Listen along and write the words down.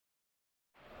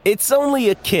It's only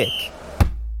a kick,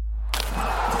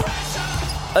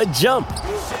 a jump,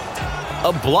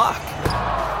 a block.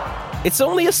 It's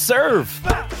only a serve.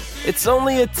 It's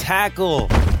only a tackle,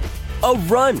 a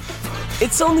run.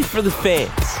 It's only for the fans.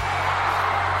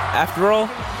 After all,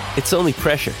 it's only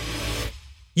pressure.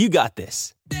 You got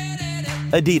this.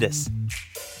 Adidas.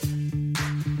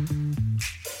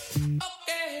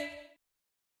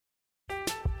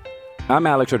 I'm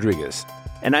Alex Rodriguez.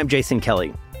 And I'm Jason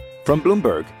Kelly. From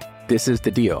Bloomberg, this is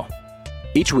The Deal.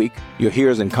 Each week, you'll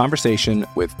hear us in conversation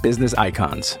with business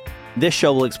icons. This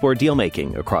show will explore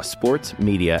deal-making across sports,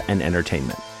 media, and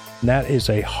entertainment. That is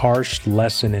a harsh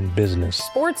lesson in business.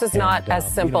 Sports is not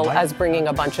as simple as bringing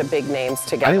a bunch of big names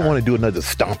together. I didn't want to do another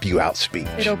stomp you out speech.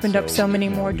 It opened up so many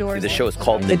more doors. The show is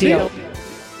called The Deal.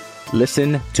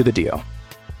 Listen to The Deal.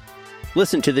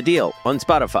 Listen to The Deal on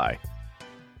Spotify.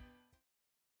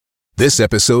 This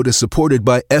episode is supported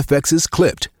by FX's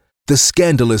Clipped, the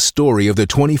scandalous story of the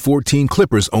 2014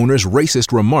 Clippers owner's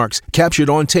racist remarks captured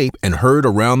on tape and heard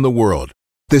around the world.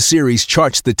 The series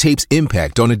charts the tape's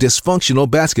impact on a dysfunctional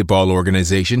basketball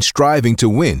organization striving to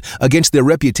win against their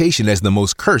reputation as the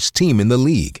most cursed team in the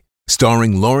league.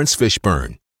 Starring Lawrence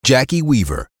Fishburne, Jackie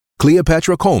Weaver,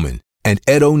 Cleopatra Coleman, and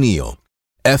Ed O'Neill.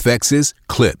 FX's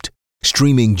Clipped,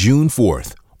 streaming June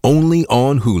 4th, only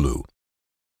on Hulu.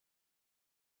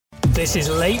 This is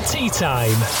Late Tea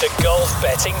Time, the golf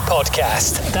betting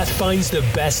podcast that finds the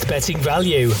best betting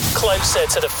value closer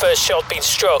to the first shot being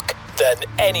struck than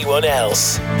anyone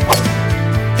else.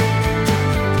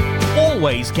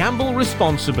 Always gamble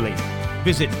responsibly.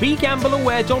 Visit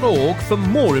begambleaware.org for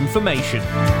more information.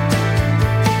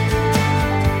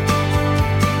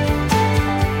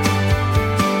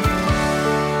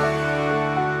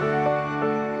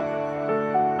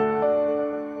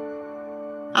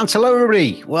 And hello,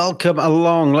 everybody. Welcome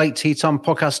along. Late Tea Time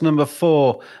podcast number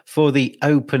 4 for the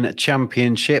Open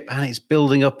Championship. And it's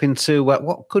building up into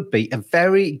what could be a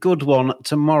very good one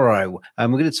tomorrow. We're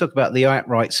going to talk about the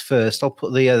outrights first. I'll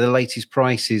put the latest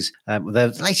prices.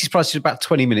 The latest prices about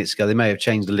 20 minutes ago. They may have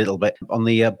changed a little bit on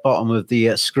the bottom of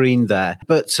the screen there.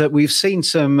 But we've seen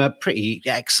some pretty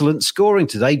excellent scoring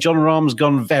today. Jon Rahm's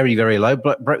gone very, very low,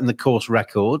 broken the course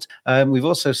record. We've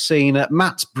also seen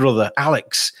Matt's brother,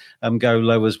 Alex, go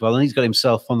low as well, and he's got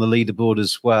himself on the leaderboard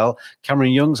as well.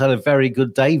 Cameron Young's had a very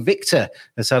good day. Victor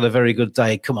has had a very good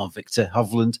day. Come on, Victor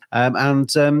Hovland.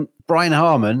 And Brian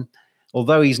Harman,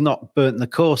 although he's not burnt the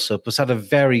course up, has had a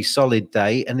very solid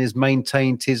day and has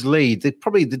maintained his lead.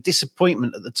 Probably the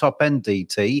disappointment at the top end,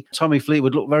 DT. Tommy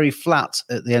Fleetwood looked very flat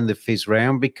at the end of his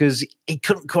round because he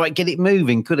couldn't quite get it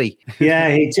moving, could he?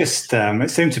 Yeah, he just, it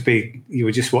seemed to be, you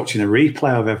were just watching a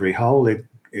replay of every hole.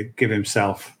 He'd give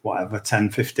himself, 10,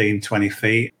 15, 20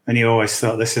 feet. And he always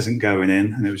thought, this isn't going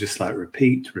in. And it was just like,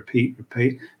 repeat.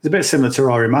 It's a bit similar to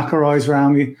Rory McIlroy's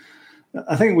round.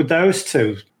 I think with those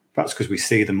two, perhaps because we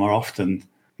see them more often,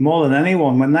 more than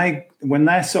anyone, when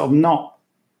they're sort of not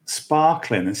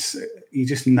sparkling, you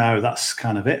just know that's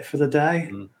kind of it for the day.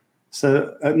 Mm.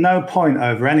 So at no point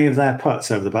over any of their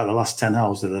putts over about the last 10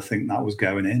 holes did I think that was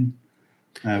going in,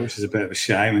 which is a bit of a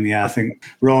shame. And yeah, I think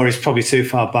Rory's probably too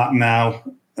far back now.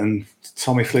 And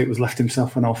Tommy Fleetwood's left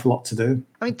himself an awful lot to do.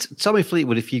 I mean, Tommy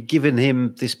Fleetwood, if you'd given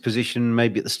him this position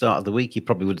maybe at the start of the week, he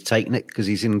probably would have taken it because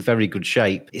he's in very good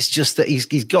shape. It's just that he's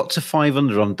got to 5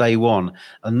 under on day one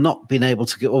and not been able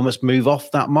to almost move off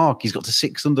that mark. He's got to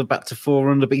 6 under, back to 4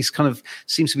 under, but he's kind of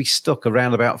seems to be stuck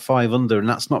around about 5 under, and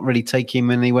that's not really taking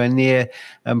him anywhere near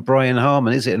Brian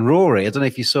Harman, is it? And Rory, I don't know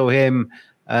if you saw him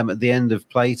at the end of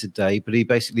play today, but he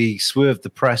basically swerved the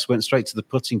press, went straight to the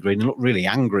putting green and looked really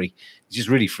angry. He's just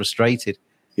really frustrated.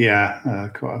 Yeah,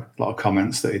 quite a lot of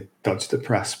comments that he dodged the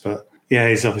press, but yeah,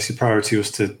 his obviously priority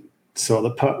was to sort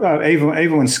of the putt.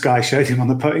 Even when Sky showed him on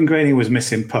the putting green, he was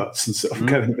missing putts and sort of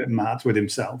going a bit mad with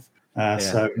himself.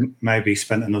 So maybe he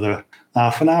spent another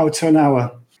half an hour to an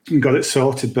hour and got it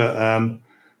sorted, but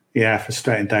yeah,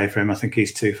 frustrating day for him. I think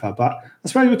he's too far back. I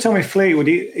suppose with Tommy Fleetwood,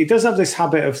 he does have this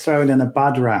habit of throwing in a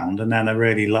bad round and then a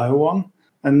really low one.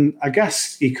 And I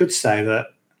guess you could say that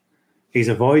he's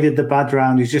avoided the bad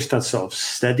round. He's just had sort of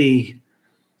steady,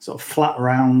 sort of flat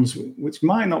rounds, which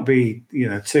might not be,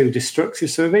 too destructive.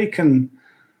 So if he can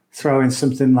throw in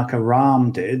something like a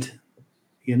Rahm did,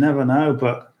 you never know.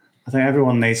 But I think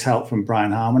everyone needs help from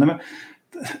Brian Harman. I mean,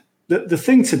 the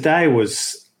thing today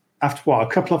was, after a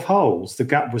couple of holes, the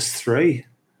gap was 3.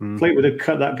 Fleetwood had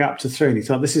cut that gap to 3, and he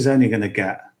thought this is only going to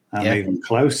get even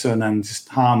closer. And then just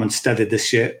Harman steadied the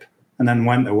ship and then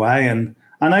went away. And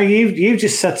I know you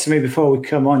just said to me before we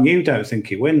come on, you don't think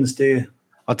he wins, do you?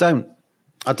 I don't.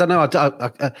 I don't know.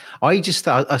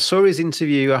 I saw his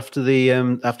interview after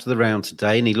the round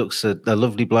today, and he looks a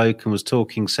lovely bloke and was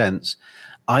talking sense.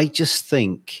 I just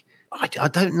think I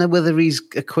don't know whether he's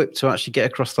equipped to actually get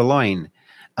across the line,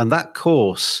 and that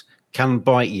course can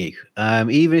bite you.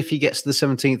 Even if he gets to the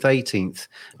 17th, 18th,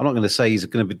 I'm not going to say he's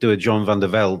going to do a John van der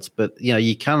Velde, but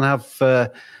you can have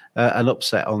an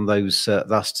upset on those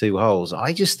last two holes.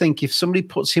 I just think if somebody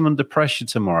puts him under pressure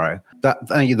tomorrow, that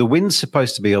the wind's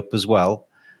supposed to be up as well.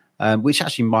 Which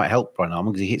actually might help Brian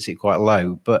Harman because he hits it quite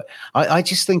low. But I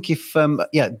just think if,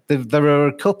 there are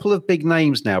a couple of big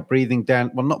names now not breathing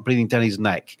down his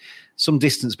neck, some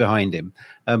distance behind him.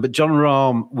 But Jon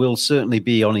Rahm will certainly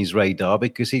be on his radar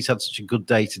because he's had such a good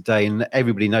day today and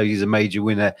everybody knows he's a major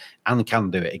winner and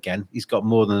can do it again. He's got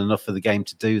more than enough of the game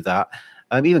to do that.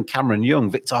 Even Cameron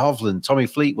Young, Victor Hovland, Tommy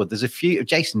Fleetwood,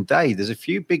 Jason Day, there's a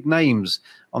few big names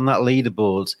on that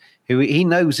leaderboard who he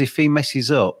knows if he messes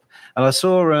up. And I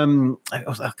saw, I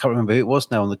can't remember who it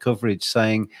was now on the coverage,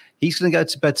 saying he's going to go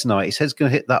to bed tonight. His head's going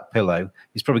to hit that pillow.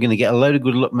 He's probably going to get a load of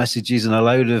good luck messages and a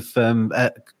load of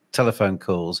telephone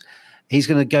calls. He's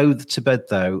going to go to bed,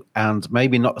 though, and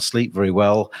maybe not sleep very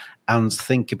well and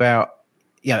think about,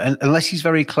 unless he's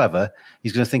very clever,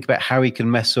 he's going to think about how he can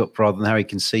mess up rather than how he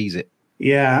can seize it.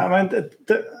 Yeah, I mean,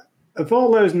 of all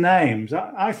those names,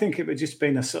 I think it would just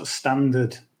been a sort of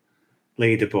standard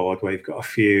leaderboard where you've got a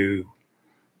few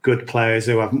good players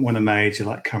who haven't won a major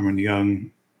like Cameron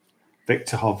Young,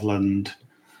 Victor Hovland,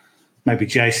 maybe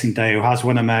Jason Day, who has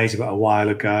won a major but a while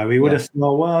ago. He would have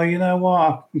thought, well, you know what,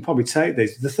 I can probably take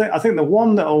these. I think the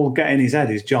one that will get in his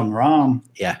head is Jon Rahm.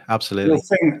 Yeah, absolutely. He'll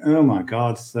think, oh my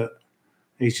God, that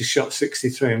he's just shot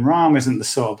 63. And Rahm isn't the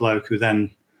sort of bloke who then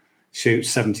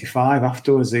shoots 75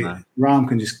 afterwards. Rahm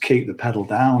can just keep the pedal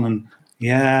down. And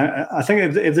yeah, I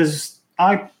think if there's,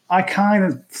 I kind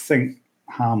of think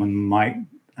Harman might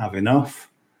have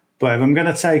enough, but if I'm going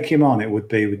to take him on, it would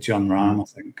be with Jon Rahm, I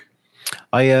think.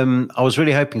 I was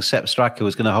really hoping Sepp Straka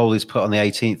was going to hold his putt on the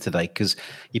 18th today because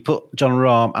you put Jon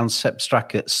Rahm and Sepp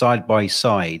Straka side by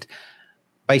side.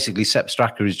 Basically, Sepp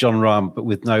Straka is Jon Rahm but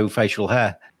with no facial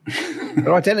hair.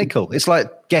 They're identical. It's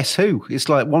like Guess Who? It's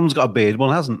like one's got a beard,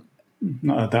 one hasn't.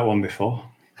 Not heard that one before.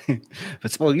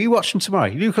 But you watch them tomorrow.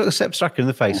 You look at Sepp Straka in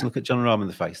the face and look at Jon Rahm in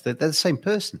the face. They're the same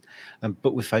person,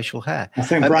 but with facial hair. I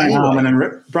think Brian Harman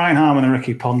and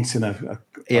Ricky Ponting are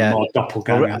more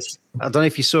doppelgangers. I don't know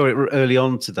if you saw it early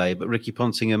on today, but Ricky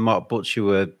Ponting and Mark Butcher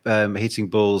were hitting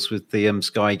balls with the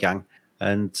Sky Gang.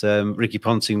 And Ricky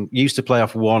Ponting used to play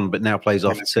off one, but now plays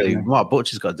off two. Yeah. Mark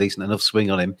Butcher's got a decent enough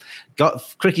swing on him.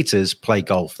 Cricketers play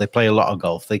golf. They play a lot of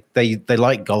golf. They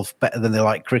like golf better than they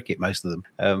like cricket, most of them.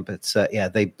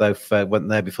 They both went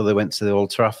there before they went to the Old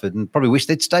Trafford and probably wish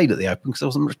they'd stayed at the Open because there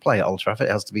wasn't much play at Old Trafford,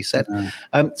 it has to be said.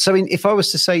 If I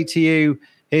was to say to you,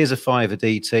 here's a fiver,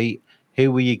 DT,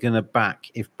 who were you going to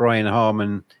back if Brian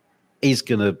Harman is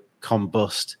going to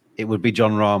combust? It would be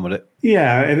Jon Rahm, would it?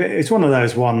 Yeah, it's one of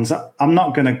those ones. I'm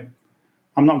not going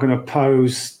to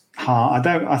oppose Harman.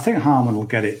 I think Harman will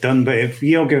get it done. But if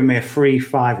you're giving me a free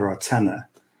fiver or a tenner,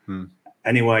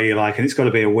 anyway you like, and it's got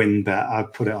to be a win bet,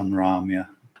 I'd put it on Rahm. Yeah,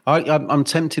 I'm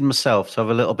tempted myself to have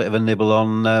a little bit of a nibble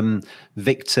on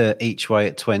Victor each way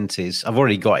at 20s. I've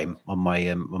already got him on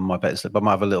my bet slip, but I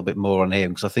might have a little bit more on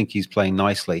him because I think he's playing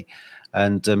nicely,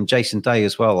 and Jason Day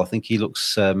as well. I think he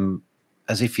looks.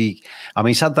 As if he's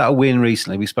had that win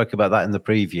recently. We spoke about that in the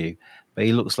preview, but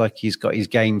he looks like he's got his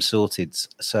game sorted.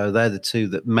 So they're the two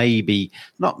that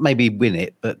not maybe win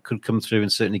it, but could come through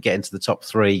and certainly get into the top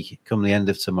three come the end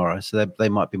of tomorrow. So they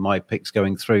might be my picks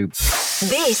going through.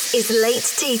 This is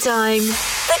Late Tee Time,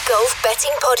 the golf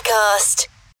betting podcast.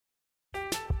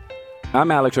 I'm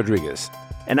Alex Rodriguez.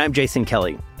 And I'm Jason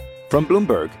Kelly. From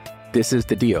Bloomberg, this is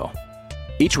The Deal.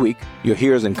 Each week, you'll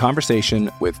hear us in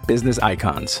conversation with business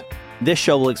icons. This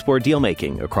show will explore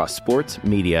deal-making across sports,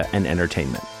 media, and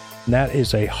entertainment. That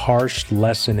is a harsh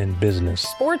lesson in business.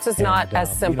 Sports is not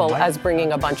as simple as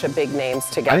bringing a bunch of big names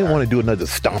together. I didn't want to do another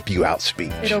stomp you out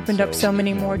speech. It opened up so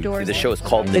many more doors. The show is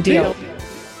called The Deal.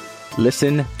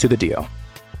 Listen to The Deal.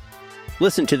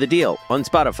 Listen to The Deal on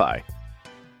Spotify.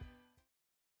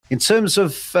 In terms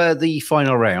of the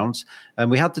final round,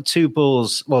 we had the two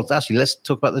balls. Well, actually, let's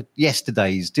talk about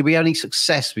yesterday's. Did we have any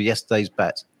success with yesterday's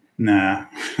bet? Nah.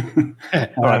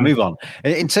 All right, move on.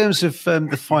 In terms of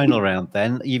the final round,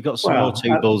 then, you've got some more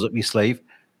two balls up your sleeve.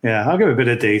 Yeah, I'll give a bit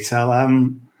of detail.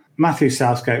 Matthew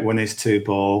Southgate won his two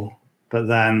ball, but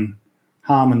then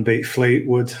Harman beat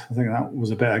Fleetwood. I think that was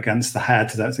a bit against the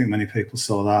head. I don't think many people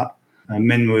saw that.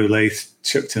 Minwoo Lee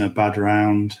chucked in a bad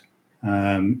round.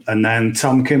 And then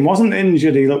Tom Kim wasn't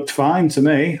injured. He looked fine to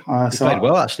me. He played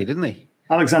well, actually, didn't he?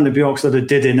 Alexander Bjork sort of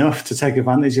did enough to take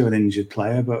advantage of an injured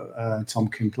player, but Tom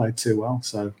Kim played too well.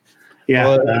 So,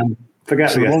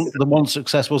 forget the one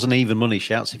success wasn't even money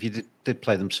shouts if you did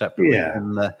play them separately. Yeah.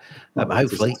 And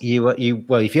hopefully you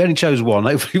if you only chose one,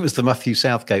 hopefully it was the Matthew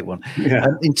Southgate one. Yeah.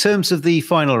 In terms of the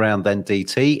final round then,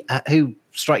 DT, who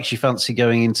strikes your fancy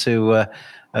going into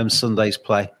Sunday's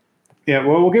play? Yeah,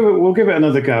 well, we'll give it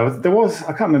another go. There was,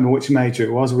 I can't remember which major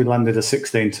it was. We landed a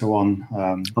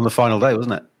 16-1 on the final day,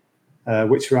 wasn't it?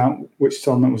 Which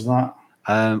tournament was that?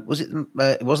 Was it?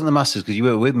 It wasn't the Masters because you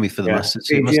were with me for the Masters.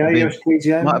 PGA,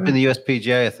 USPGA. Might have been the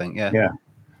USPGA, I think. Yeah. Yeah.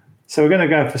 So we're going to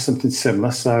go for something similar.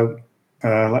 So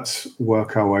let's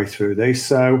work our way through these.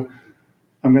 So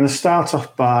I'm going to start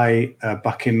off by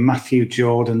backing Matthew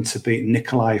Jordan to beat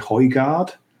Nicolai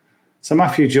Højgaard. So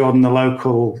Matthew Jordan, the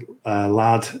local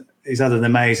lad, he's had an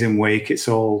amazing week. It's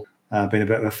all been a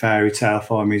bit of a fairy tale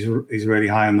for him. He's really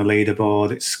high on the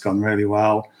leaderboard. It's gone really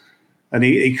well. And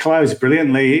he closed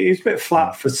brilliantly. He was a bit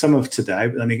flat for some of today,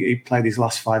 but then he played his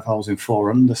last 5 holes in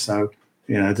 4 under. So,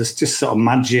 there's just sort of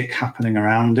magic happening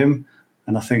around him.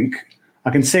 And I think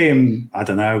I can see him, I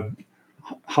don't know,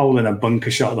 holding a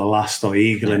bunker shot at the last or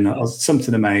eagling or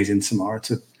something amazing tomorrow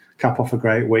to cap off a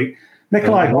great week.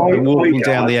 Nicolai walking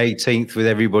down the 18th with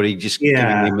everybody just giving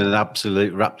him an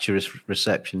absolute rapturous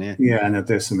reception here. Yeah, and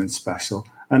there's something special.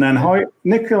 And then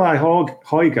Nicolai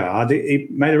Højgaard, he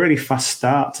made a really fast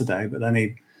start today, but then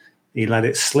he let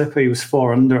it slip. He was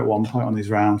 4 under at one point on his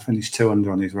round, finished 2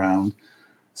 under on his round.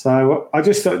 So I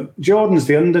just thought Jordan's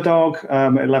the underdog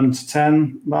at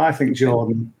 11-10, but I think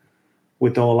Jordan,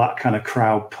 with all that kind of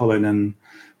crowd pulling and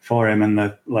for him and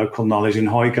the local knowledge, and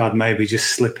Højgaard maybe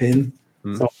just slip in.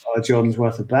 So Jordan's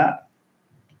worth a bet.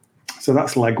 So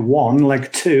that's leg 1. Leg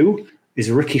 2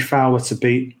 is Ricky Fowler to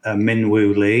beat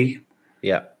Minwoo Lee.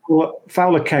 Yeah. Well,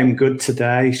 Fowler came good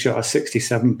today. Shot a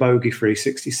 67, bogey-free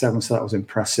 67, so that was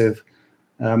impressive.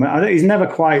 I think he's never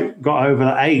quite got over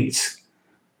the 8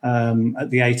 at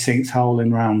the 18th hole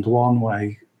in round 1,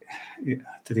 where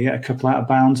did he get a couple out of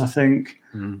bounds, I think.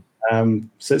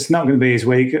 So it's not going to be his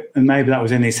week, and maybe that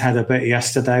was in his head a bit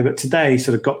yesterday, but today he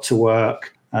sort of got to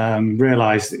work,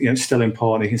 realised that it's still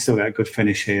important, he can still get a good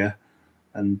finish here,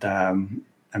 and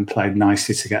played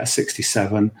nicely to get a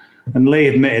 67. And Lee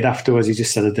admitted afterwards, he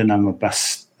just said, I didn't have my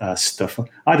best stuff.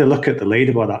 I had a look at the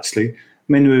leaderboard, actually.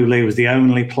 Minwoo Lee was the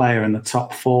only player in the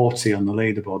top 40 on the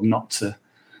leaderboard to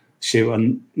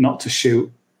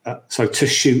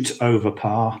shoot over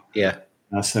par. Yeah.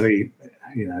 So he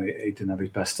didn't have his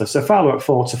best stuff. So Fowler at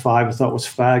 4-5, I thought was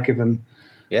fair, given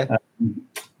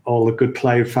all the good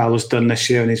play Fowler's done this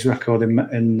year and his record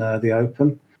in the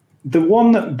Open. The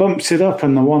one that bumps it up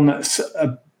and the one that's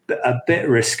a bit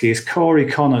risky is Corey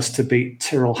Connors to beat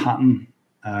Tyrrell Hatton.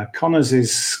 Connors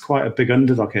is quite a big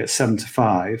underdog here at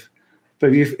 7-5.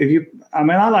 But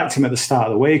I liked him at the start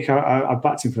of the week. I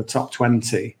backed him for the top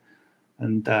 20,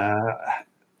 and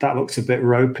that looks a bit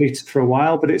ropey for a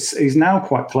while. But he's now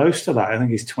quite close to that. I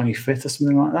think he's 25th or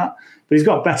something like that. But he's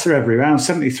got better every round: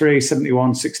 73,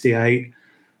 71, 68.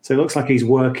 So it looks like he's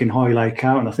working Hoylake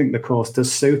out, and I think the course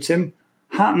does suit him.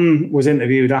 Hatton was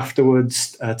interviewed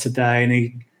afterwards today, and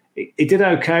he did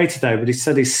okay today, but he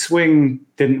said his swing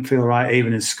didn't feel right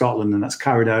even in Scotland, and that's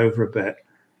carried over a bit.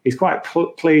 He's quite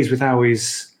pleased with how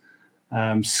he's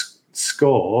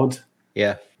scored.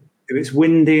 Yeah. If it's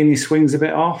windy and his swing's a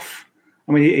bit off.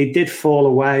 I mean, he did fall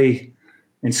away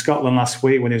in Scotland last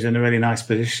week when he was in a really nice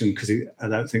position because I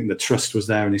don't think the trust was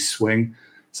there in his swing.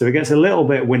 So it gets a little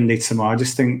bit windy tomorrow. I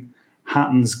just think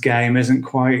Hatton's game isn't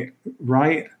quite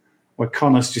right, where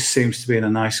Connors just seems to be in a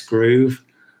nice groove.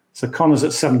 So Connors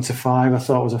at 7-5, I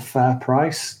thought was a fair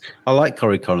price. I like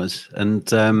Corey Connors, and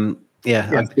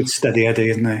good steady Eddie,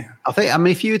 isn't he? I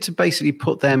mean, if you were to basically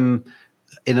put them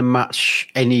in a match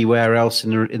anywhere else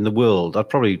in the world, I'd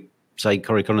probably say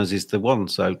Corey Connors is the one.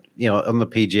 So on the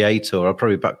PGA Tour, I'd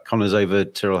probably back Connors over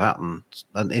Tyrrell Hatton,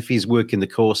 and if he's working the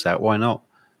course out, why not?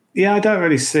 Yeah, I don't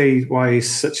really see why he's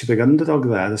such a big underdog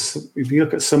there. If you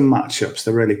look at some matchups,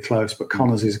 they're really close, but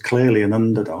Connors is clearly an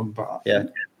underdog. But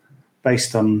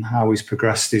based on how he's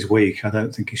progressed his week, I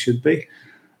don't think he should be.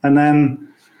 And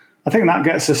then I think that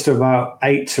gets us to about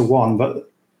 8-1.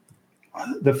 But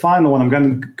the final one, I'm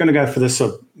going to go for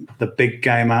the big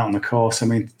game out on the course. I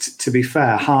mean, to be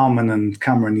fair, Harman and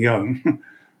Cameron Young,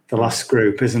 the last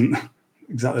group, isn't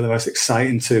exactly the most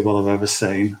exciting two-ball I've ever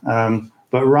seen.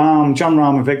 But John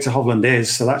Rahm and Victor Hovland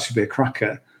is, so that should be a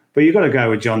cracker. But you've got to go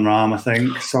with John Rahm, I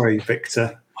think. Sorry,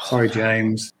 Victor. Sorry,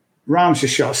 James. Rahm's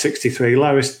just shot 63,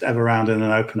 lowest ever round in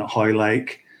an Open at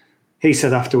Hoylake. He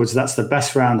said afterwards, that's the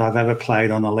best round I've ever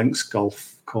played on a links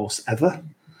golf course ever.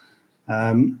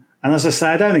 And as I say,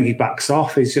 I don't think he backs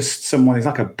off. He's just someone, he's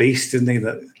like a beast, isn't he?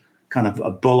 That kind of a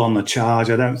bull on the charge.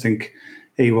 I don't think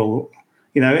he will,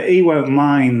 he won't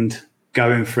mind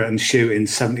going for it and shooting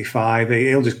 75.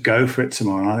 He'll just go for it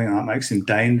tomorrow. And I think that makes him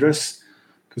dangerous.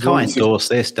 Can't endorse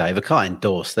this, Dave. I can't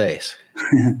endorse this.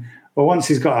 Well, once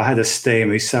he's got a head of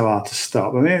steam, he's so hard to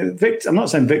stop. I mean, I'm not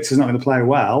saying Victor's not going to play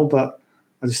well, but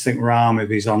I just think Rahm, if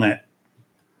he's on it,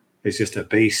 is just a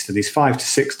beast. And he's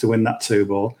 5-6 to win that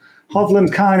 2-ball.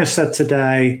 Hovland kind of said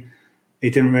today he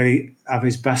didn't really have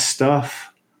his best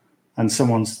stuff. And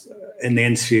someone's in the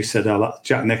interview said,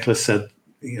 Jack Nicklaus said,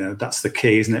 that's the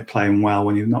key, isn't it? Playing well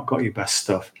when you've not got your best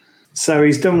stuff. So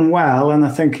he's done well, and I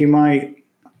think he might,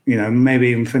 maybe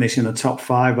even finish in the top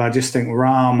 5. But I just think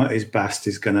Rahm at his best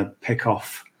is going to pick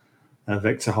off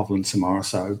Victor Hovland tomorrow.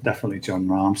 So definitely Jon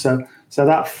Rahm. So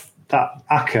that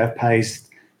ACCA pays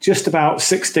just about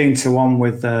 16-1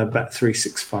 with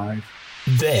Bet365.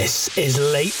 This is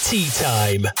Late Tee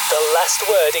Time, the last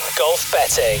word in golf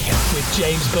betting with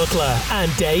James Butler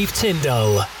and Dave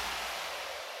Tyndall.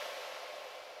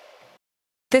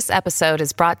 This episode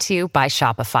is brought to you by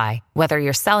Shopify. Whether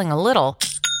you're selling a little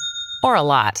or a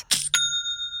lot,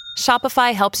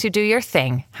 Shopify helps you do your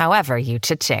thing, however you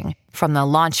cha-ching. From the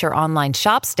launch your online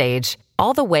shop stage,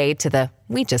 all the way to the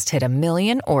we just hit 1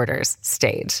 million orders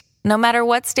stage. No matter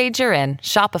what stage you're in,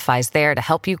 Shopify's there to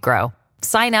help you grow.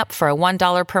 Sign up for a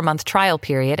 $1 per month trial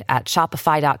period at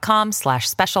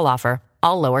shopify.com/special offer,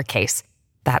 all lowercase.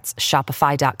 That's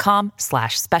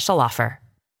shopify.com/special offer.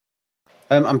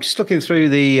 I'm just looking through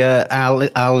the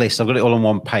our list. I've got it all on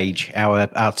one page,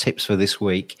 our tips for this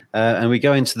week. And we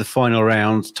go into the final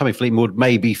round. Tommy Fleetwood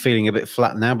may be feeling a bit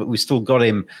flat now, but we've still got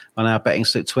him on our betting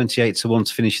slip 28-1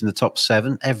 to finish in the top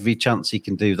 7. Every chance he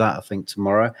can do that, I think,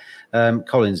 tomorrow.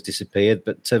 Collins disappeared,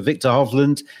 but Victor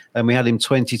Hovland, we had him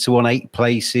 20-1, 8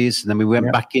 places. And then we went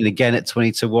back in again at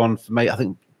 20-1 for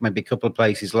maybe a couple of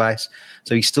places less.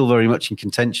 So he's still very much in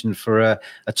contention for a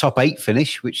top 8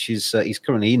 finish, which is he's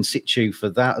currently in situ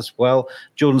for that as well.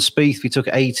 Jordan Spieth, we took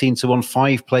 18-1,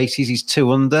 5 places. He's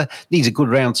 2 under. Needs a good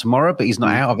round tomorrow, but he's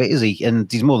not out of it, is he?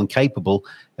 And he's more than capable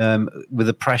with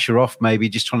the pressure off, maybe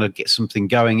just trying to get something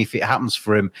going. If it happens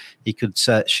for him, he could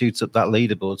shoot up that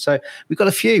leaderboard. So we've got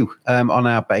a few on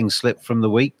our betting slip from the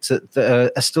week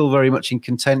that are still very much in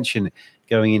contention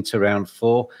going into round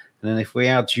 4. And then if we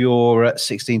add your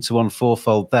 16-1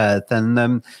 fourfold there,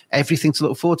 then everything to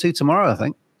look forward to tomorrow, I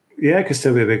think. Yeah, it could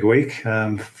still be a big week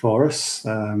for us.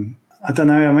 I don't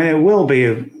know. I mean, it will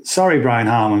be, sorry, Brian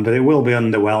Harman, but it will be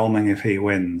underwhelming if he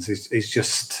wins. He's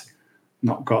just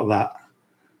not got that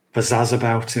pizzazz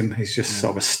about him. He's just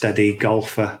sort of a steady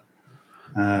golfer.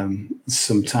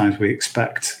 Sometimes we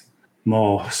expect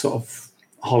more sort of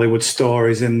Hollywood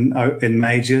stories in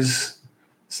majors.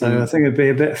 So I think it'd be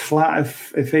a bit flat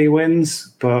if he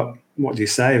wins. But what do you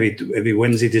say? If he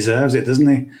wins, he deserves it, doesn't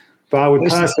he? But I would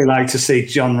personally like to see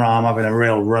Jon Rahm having a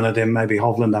real run at him, maybe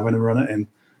Hovland having a run at him.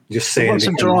 Just seeing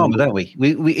some drama, don't we?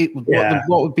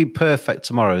 What would be perfect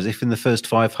tomorrow is if in the first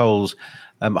 5 holes,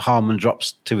 Harman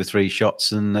drops 2 or 3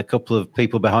 shots and a couple of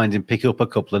people behind him pick up a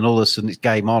couple, and all of a sudden it's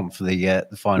game on for the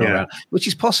final round, which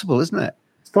is possible, isn't it?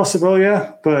 It's possible,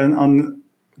 yeah. But on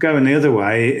going the other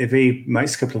way, if he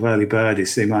makes a couple of early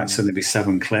birdies, he might suddenly be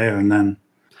 7 clear, and then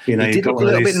he did look a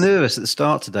little bit nervous at the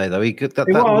start today, though. He got that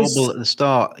wobble at the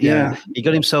start. Yeah, he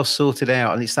got himself sorted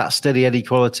out, and it's that steady Eddie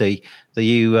quality that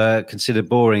you consider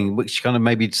boring, which kind of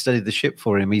maybe steadied the ship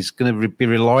for him. He's going to be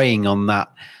relying on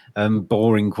that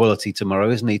boring quality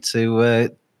tomorrow, isn't he? To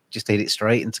just hit it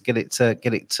straight and to get it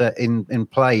in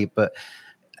play. But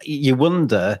you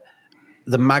wonder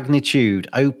the magnitude,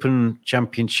 Open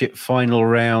Championship final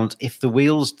round, if the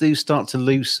wheels do start to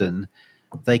loosen,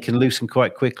 they can loosen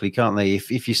quite quickly, can't they?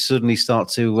 If you suddenly start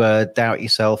to doubt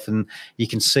yourself, and you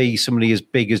can see somebody as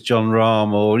big as Jon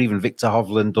Rahm or even Victor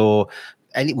Hovland or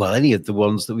any of the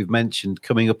ones that we've mentioned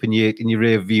coming up in your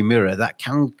rear view mirror, that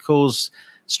can cause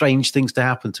strange things to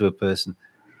happen to a person.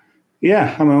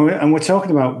 Yeah, I mean, and we're talking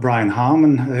about Brian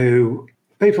Harman, who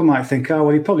people might think, oh,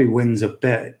 well, he probably wins a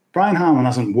bit. Brian Harman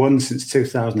hasn't won since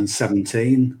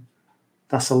 2017.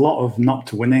 That's a lot of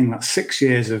not winning. That's 6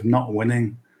 years of not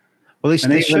winning. Well,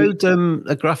 they showed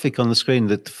a graphic on the screen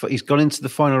that he's gone into the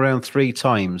final round 3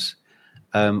 times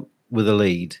with a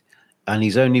lead, and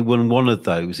he's only won 1 of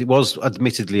those. It was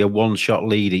admittedly a 1-shot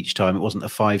lead each time. It wasn't a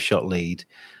 5-shot lead.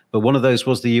 But one of those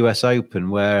was the US Open,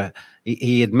 where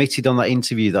he admitted on that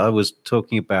interview that I was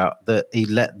talking about that he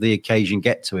let the occasion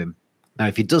get to him. Now,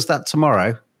 if he does that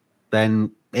tomorrow,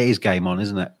 then it is game on,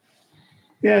 isn't it?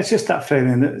 Yeah, it's just that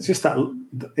feeling. It's just that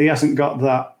he hasn't got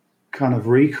that kind of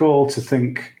recall to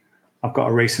think, I've got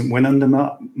a recent win under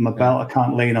my belt. I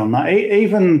can't lean on that.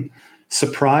 Even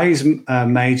surprise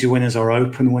major winners or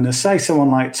open winners, say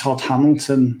someone like Todd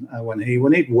Hamilton, when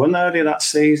he'd won earlier that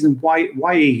season,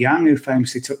 Wei Yang, who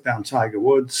famously took down Tiger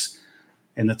Woods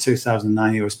in the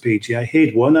 2009 US PGA,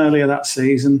 he'd won earlier that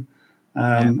season.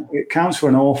 It counts for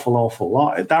an awful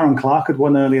lot. Darren Clark had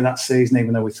won earlier that season,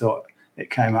 even though we thought it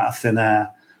came out of thin air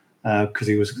because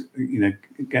he was,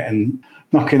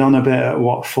 knocking on a bit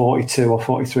at 42 or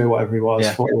 43, whatever he was,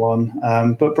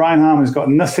 41. But Brian Harman's got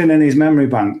nothing in his memory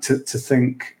bank to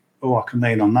think, I can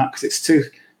lean on that, because it's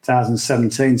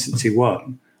 2017 since he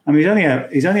won. I mean,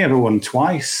 he's only ever won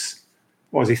twice.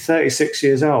 What was he, 36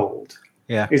 years old?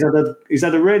 Yeah, he's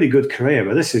had a really good career,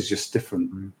 but this is just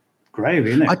different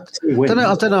gravy, isn't it? I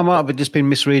don't know. I might have just been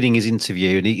misreading his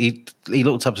interview, and he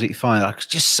looked absolutely fine.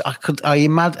 I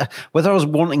imagine whether I was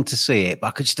wanting to see it, but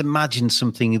I could just imagine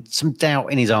some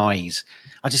doubt in his eyes.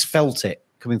 I just felt it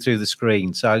coming through the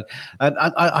screen. So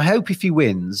I hope if he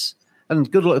wins,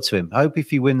 and good luck to him. I hope if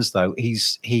he wins, though,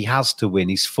 he has to win.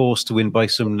 He's forced to win by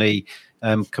somebody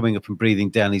coming up and breathing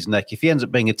down his neck. If he ends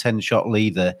up being a 10-shot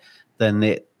leader, then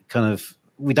it kind of.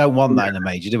 We don't want that in a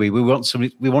major, do we? We want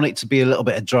it to be a little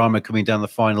bit of drama coming down the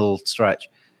final stretch.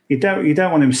 You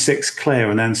don't want him 6 clear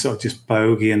and then sort of just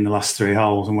bogey in the last 3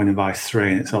 holes and winning by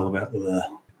 3, and it's all about the.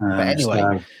 But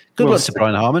anyway, good luck to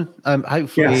Brian Harman.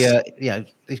 Hopefully,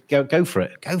 go for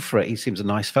it. Go for it. He seems a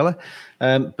nice fella.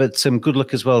 But some good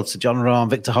luck as well to Jon Rahm,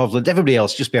 Victor Hovland, everybody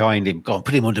else just behind him. Go on,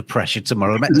 put him under pressure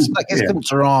tomorrow. Let's come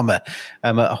to Rama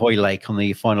at Hoy Lake on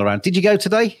the final round. Did you go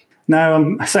today? No,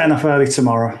 I'm setting off early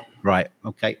tomorrow. Right.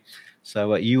 Okay.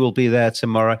 So you will be there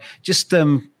tomorrow. Just, I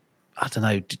don't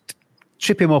know,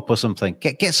 trip him up or something.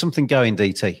 Get something going,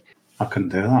 DT. I couldn't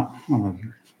do that.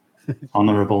 I'm an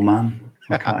honourable man.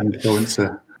 I can't influence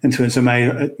a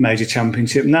major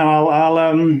championship. No,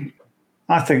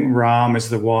 I think Rahm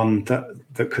is the one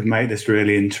that could make this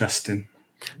really interesting.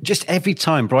 Just every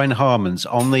time Brian Harman's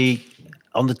on the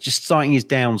just starting his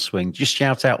downswing, just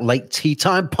shout out Late Tea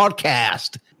Time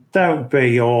Podcast. Don't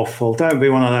be awful. Don't be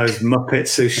one of those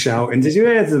Muppets who's shouting. Did you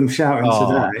hear them shouting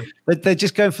today? They're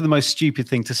just going for the most stupid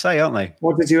thing to say, aren't they?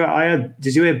 What did you?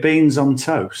 Did you hear beans on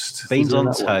toast? Beans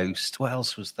on toast. What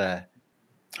else was there?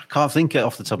 I can't think it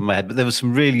off the top of my head, but there was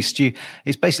some really stupid.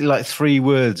 It's basically like 3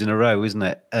 words in a row, isn't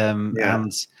it? And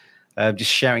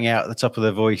just shouting out at the top of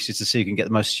their voice just to see who can get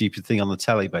the most stupid thing on the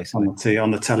telly, basically.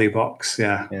 On the telly box,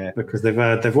 yeah. Because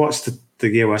they've watched the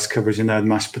US coverage and heard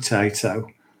mashed potato.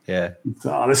 Yeah.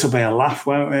 This will be a laugh,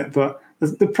 won't it? But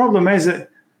the problem is that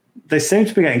they seem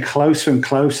to be getting closer and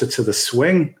closer to the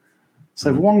swing. So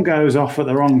if one goes off at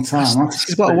the wrong time, this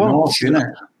is what I want.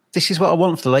 This is what I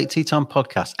want for the Late Tea Time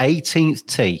Podcast. 18th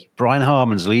tee. Brian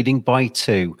Harman's leading by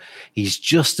 2. He's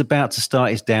just about to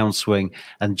start his downswing,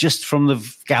 and just from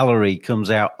the gallery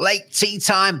comes out Late Tea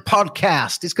Time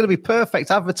Podcast. It's going to be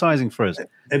perfect advertising for us.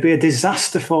 It'd be a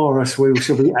disaster for us. We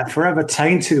shall be forever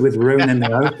tainted with ruining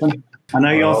the Open. I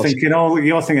know you're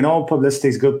thinking all publicity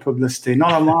is good publicity.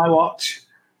 Not on my watch.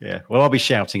 Yeah, well, I'll be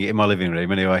shouting it in my living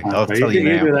room anyway. I'll tell you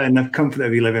now. You do that in the comfort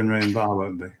of your living room, but I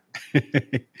won't be.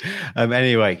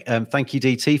 Anyway, thank you,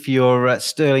 DT, for your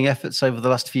sterling efforts over the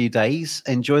last few days.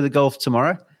 Enjoy the golf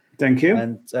tomorrow. Thank you.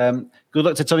 And good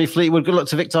luck to Tommy Fleetwood. Good luck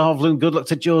to Victor Hovland. Good luck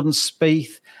to Jordan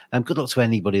Spieth. And good luck to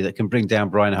anybody that can bring down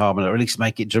Brian Harman or at least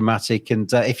make it dramatic.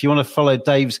 And if you want to follow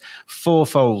Dave's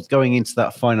fourfold going into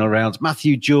that final round,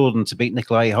 Matthew Jordan to beat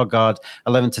Nicolai Hoggard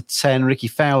 11-10, Ricky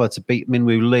Fowler to beat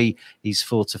Minwoo Lee, he's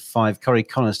 4-5, Corey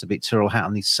Connors to beat Tyrrell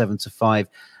Hatton, he's 7-5.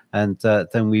 And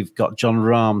then we've got Jon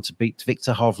Rahm to beat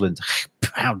Victor Hovland.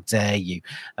 How dare you?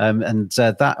 And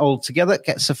that all together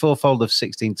gets a fourfold of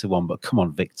 16-1. But come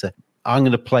on, Victor. I'm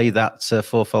going to play that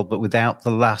fourfold, but without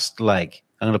the last leg.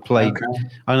 I'm going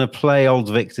to play old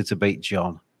Victor to beat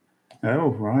John. Oh,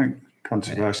 right.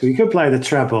 Controversial. You could play the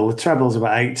treble. The treble's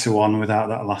about 8-1 without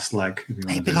that last leg.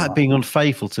 It'd be like being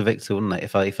unfaithful to Victor, wouldn't it?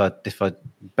 If I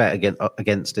bet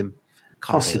against him.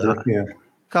 Possibly, yeah.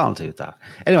 Can't do that.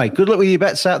 Anyway, good luck with your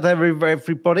bets out there,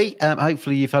 everybody.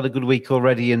 Hopefully you've had a good week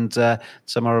already, and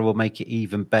tomorrow will make it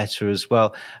even better as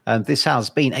well. This has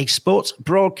been a sports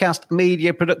broadcast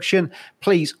media production.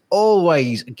 Please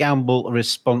always gamble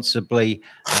responsibly.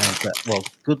 And,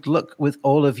 good luck with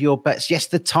all of your bets. Yes,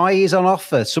 the tie is on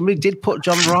offer. Somebody did put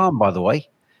Jon Rahm, by the way.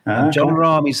 Jon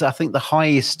Rahm is, I think, the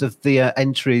highest of the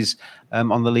entries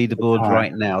on the leaderboard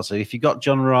right now. So if you got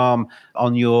Jon Rahm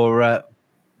on your...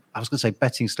 I was going to say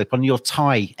betting slip on your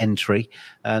tie entry,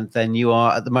 and then you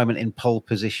are at the moment in pole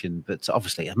position. But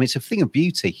obviously, I mean, it's a thing of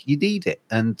beauty. You need it.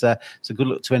 And so good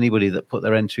luck to anybody that put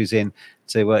their entries in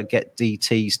to get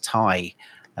DT's tie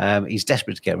He's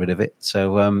desperate to get rid of it.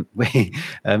 So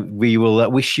we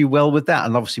will wish you well with that.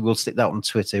 And obviously we'll stick that on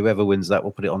Twitter. Whoever wins that,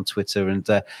 we'll put it on Twitter. And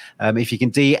if you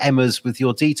can DM us with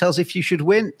your details, if you should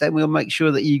win, then we'll make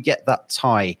sure that you get that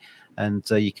tie. And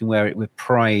you can wear it with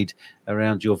pride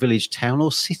around your village, town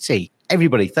or city.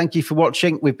 Everybody, thank you for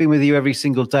watching. We've been with you every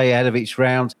single day ahead of each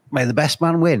round. May the best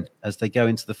man win as they go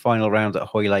into the final round at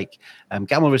Hoylake.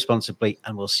 Gamble responsibly,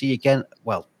 and we'll see you again,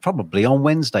 well, probably on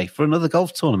Wednesday for another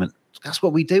golf tournament. That's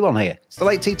what we do on here. It's the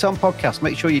Late Tee Time podcast.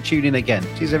 Make sure you tune in again.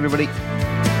 Cheers, everybody.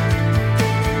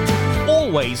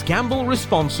 Always gamble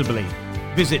responsibly.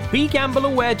 Visit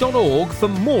begambleaware.org for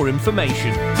more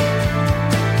information.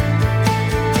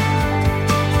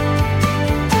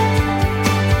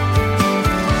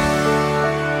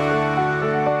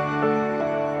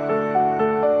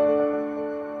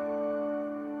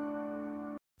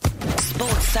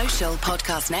 Social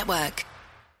Podcast Network.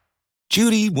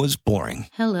 Judy was boring.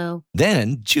 Hello.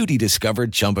 Then Judy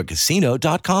discovered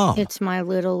ChumbaCasino.com. It's my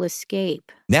little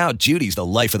escape. Now Judy's the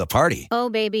life of the party. Oh,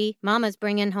 baby, mama's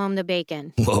bringing home the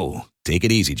bacon. Whoa, take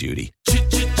it easy, Judy.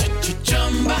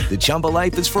 The Chumba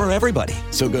life is for everybody.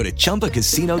 So go to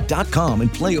ChumbaCasino.com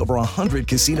and play over 100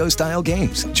 casino-style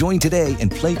games. Join today and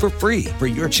play for free for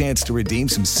your chance to redeem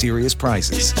some serious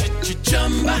prizes.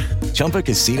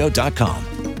 ChumbaCasino.com.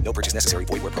 No purchase necessary.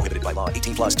 Void where prohibited by law.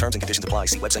 18 plus terms and conditions apply.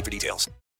 See website for details.